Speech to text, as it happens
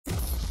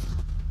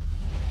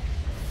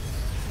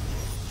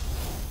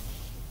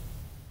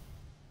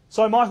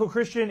So Michael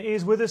Christian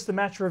is with us, the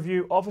match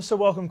review officer.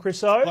 Welcome,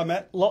 Chriso. Hi,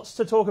 Matt. Lots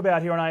to talk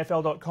about here on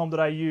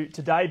AFL.com.au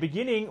today,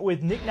 beginning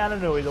with Nic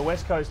Naitanui, the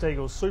West Coast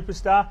Eagles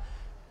superstar.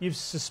 You've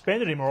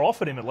suspended him, or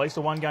offered him at least,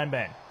 a one-game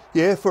ban.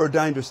 Yeah, for a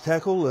dangerous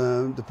tackle.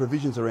 The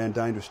provisions around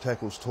dangerous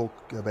tackles talk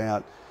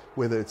about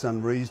whether it's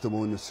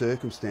unreasonable in the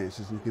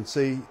circumstances. And you can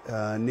see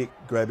Nic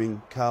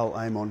grabbing Karl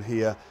Amon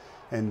here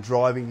and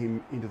driving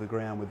him into the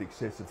ground with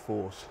excessive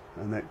force.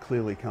 And that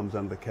clearly comes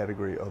under the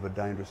category of a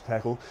dangerous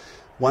tackle.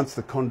 Once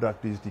the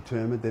conduct is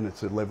determined, then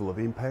it's a level of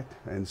impact.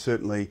 And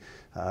certainly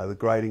the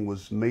grading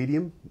was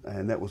medium,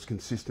 and that was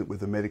consistent with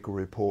the medical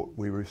report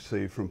we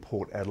received from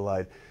Port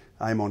Adelaide.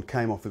 Amon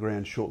came off the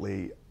ground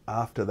shortly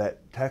after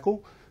that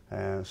tackle,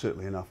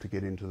 certainly enough to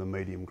get into the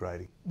medium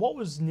grading. What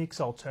was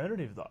Nic's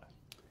alternative, though?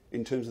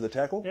 In terms of the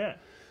tackle? Yeah.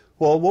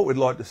 Well, what we'd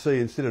like to see,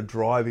 instead of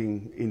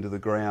driving into the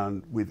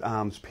ground with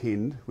arms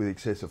pinned with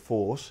excessive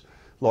force,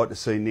 like to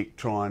see Nic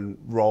try and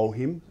roll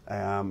him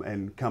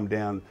and come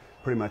down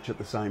pretty much at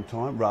the same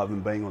time, rather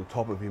than being on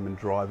top of him and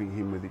driving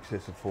him with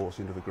excessive force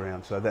into the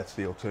ground. So that's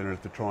the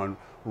alternative, to try and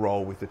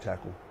roll with the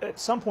tackle. At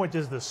some point,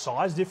 does the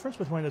size difference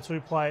between the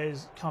two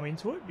players come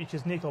into it?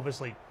 Because Nic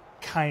obviously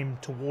came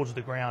towards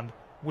the ground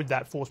with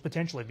that force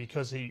potentially,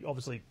 because he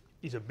obviously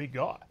is a big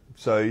guy.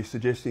 So you're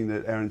suggesting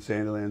that Aaron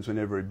Sandilands,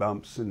 whenever he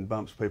bumps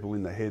people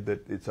in the head,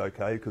 that it's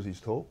okay because he's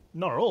tall?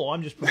 Not at all.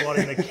 I'm just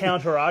providing a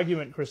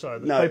counter-argument, Chriso.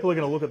 No. People are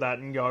going to look at that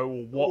and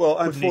go, well,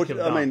 what could Nic have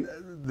done? I mean,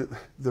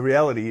 the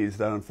reality is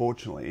that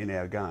unfortunately in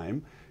our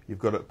game,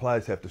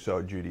 players have to show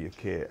a duty of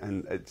care,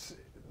 and it's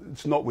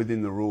not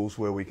within the rules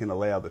where we can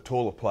allow the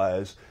taller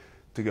players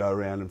to go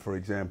around and, for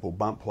example,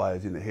 bump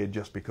players in the head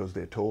just because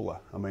they're taller.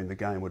 I mean, the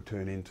game would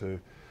turn into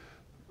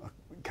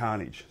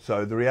carnage.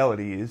 So the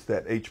reality is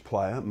that each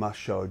player must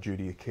show a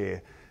duty of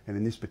care, and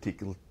in this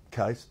particular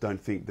case, don't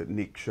think that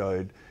Nic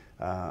showed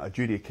a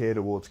duty of care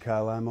towards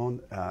Karl Amon.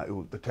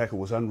 The tackle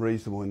was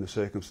unreasonable in the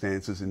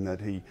circumstances, in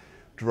that he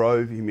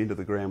drove him into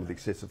the ground with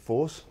excessive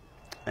force.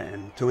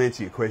 And to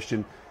answer your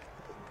question,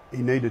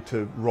 he needed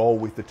to roll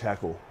with the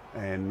tackle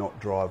and not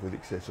drive with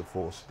excessive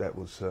force.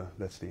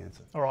 That's the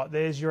answer. All right,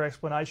 there's your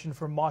explanation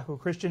from Michael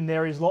Christian.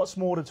 There is lots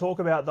more to talk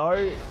about,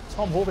 though.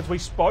 Tom Hawkins, we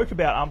spoke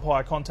about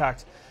umpire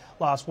contact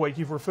last week.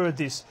 You've referred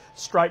this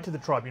straight to the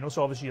tribunal,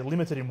 so obviously you're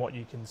limited in what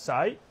you can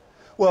say.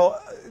 Well,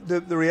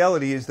 the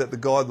reality is that the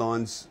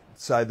guidelines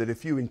say that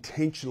if you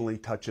intentionally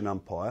touch an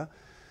umpire,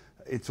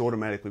 it's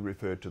automatically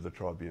referred to the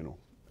tribunal.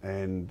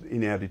 And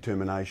in our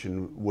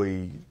determination,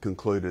 we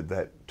concluded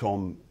that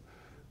Tom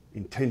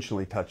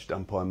intentionally touched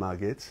umpire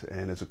Margetts,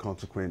 and as a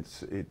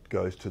consequence, it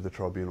goes to the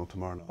tribunal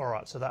tomorrow night. All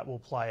right, so that will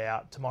play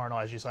out tomorrow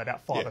night, as you say,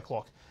 about 5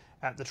 o'clock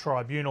at the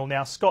tribunal.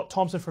 Now, Scott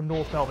Thompson from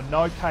North Melbourne,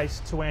 no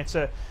case to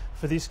answer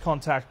for this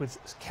contact with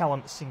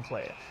Callum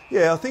Sinclair.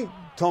 Yeah, I think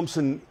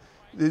Thompson,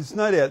 there's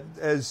no doubt,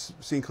 as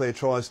Sinclair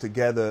tries to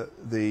gather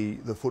the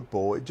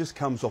football, it just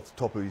comes off the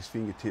top of his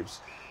fingertips.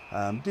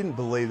 Didn't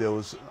believe there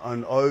was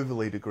an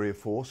overly degree of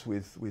force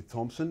with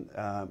Thompson.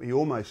 He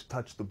almost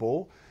touched the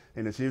ball,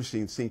 and it's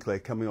interesting, Sinclair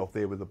coming off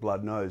there with a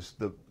blood nose.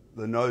 The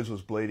nose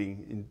was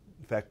bleeding,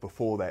 in fact,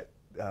 before that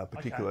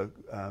particular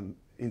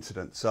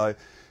incident. So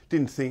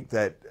didn't think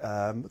that,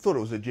 thought it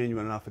was a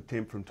genuine enough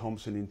attempt from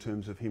Thompson in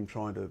terms of him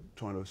trying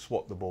to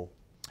swat the ball.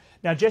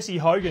 Now, Jesse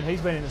Hogan,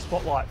 he's been in the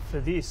spotlight for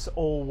this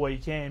all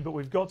weekend, but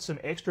we've got some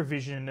extra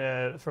vision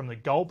from the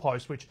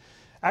goalpost, which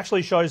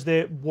actually shows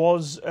there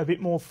was a bit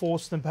more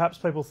force than perhaps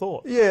people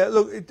thought. Yeah,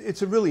 look,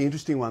 it's a really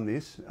interesting one,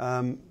 this.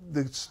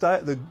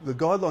 The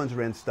guidelines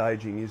around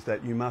staging is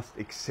that you must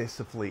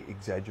excessively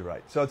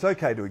exaggerate. So it's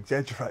okay to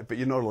exaggerate, but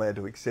you're not allowed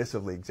to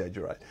excessively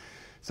exaggerate.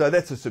 So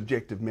that's a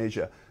subjective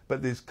measure.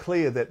 But there's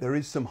clear that there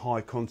is some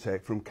high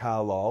contact from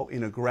Carlisle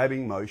in a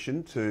grabbing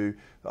motion to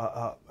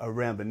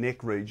around the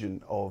neck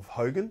region of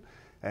Hogan.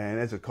 And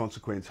as a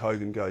consequence,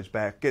 Hogan goes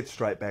back, gets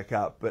straight back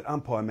up. But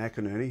umpire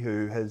McInerney,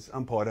 who has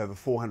umpired over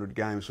 400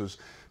 games, was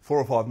 4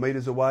 or 5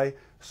 metres away,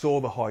 saw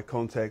the high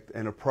contact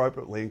and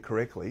appropriately and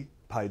correctly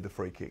paid the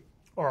free kick.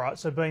 All right,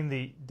 so being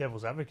the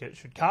devil's advocate,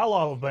 should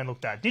Carlisle have been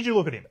looked at? Did you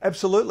look at him?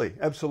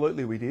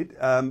 Absolutely we did.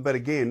 But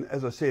again,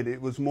 as I said,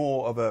 it was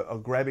more of a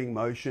grabbing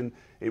motion.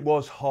 It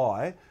was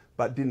high,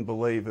 but didn't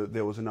believe that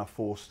there was enough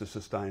force to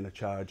sustain a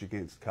charge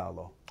against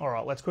Carlisle. All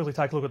right, let's quickly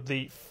take a look at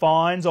the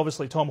fines.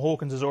 Obviously, Tom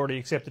Hawkins has already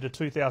accepted a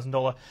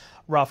 $2,000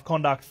 rough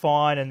conduct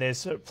fine, and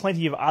there's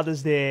plenty of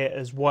others there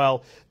as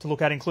well to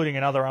look at, including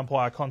another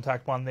umpire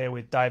contact one there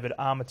with David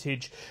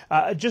Armitage.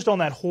 Just on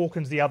that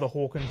Hawkins, the other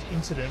Hawkins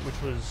incident,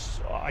 which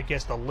was, I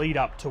guess, the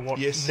lead-up to what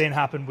then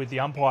happened with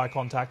the umpire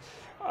contact,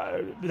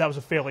 that was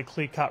a fairly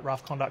clear-cut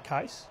rough conduct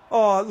case?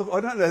 Oh, look, I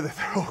don't know that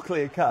they're all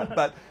clear-cut,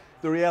 but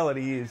the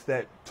reality is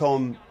that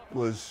Tom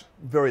was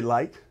very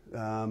late.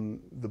 The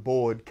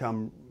ball had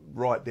come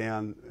right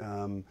down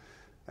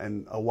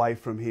and away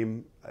from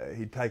him.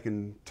 He'd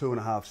taken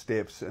 2.5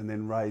 steps and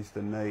then raised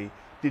the knee.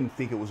 Didn't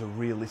think it was a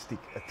realistic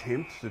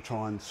attempt to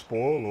try and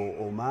spoil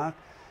or mark.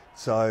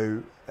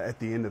 So at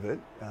the end of it,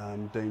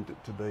 deemed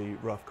it to be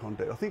rough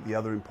contact. I think the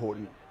other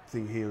important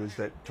thing here is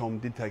that Tom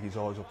did take his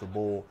eyes off the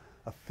ball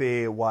a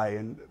fair way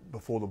and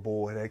before the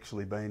ball had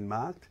actually been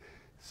marked.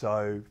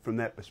 So from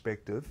that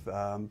perspective,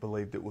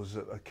 believed it was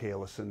a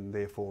careless and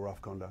therefore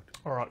rough conduct.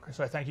 All right, Chris,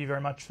 so thank you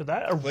very much for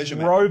that. A Pleasure,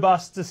 Matt.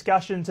 robust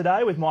discussion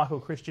today with Michael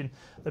Christian,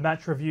 the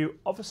match review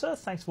officer.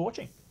 Thanks for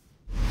watching.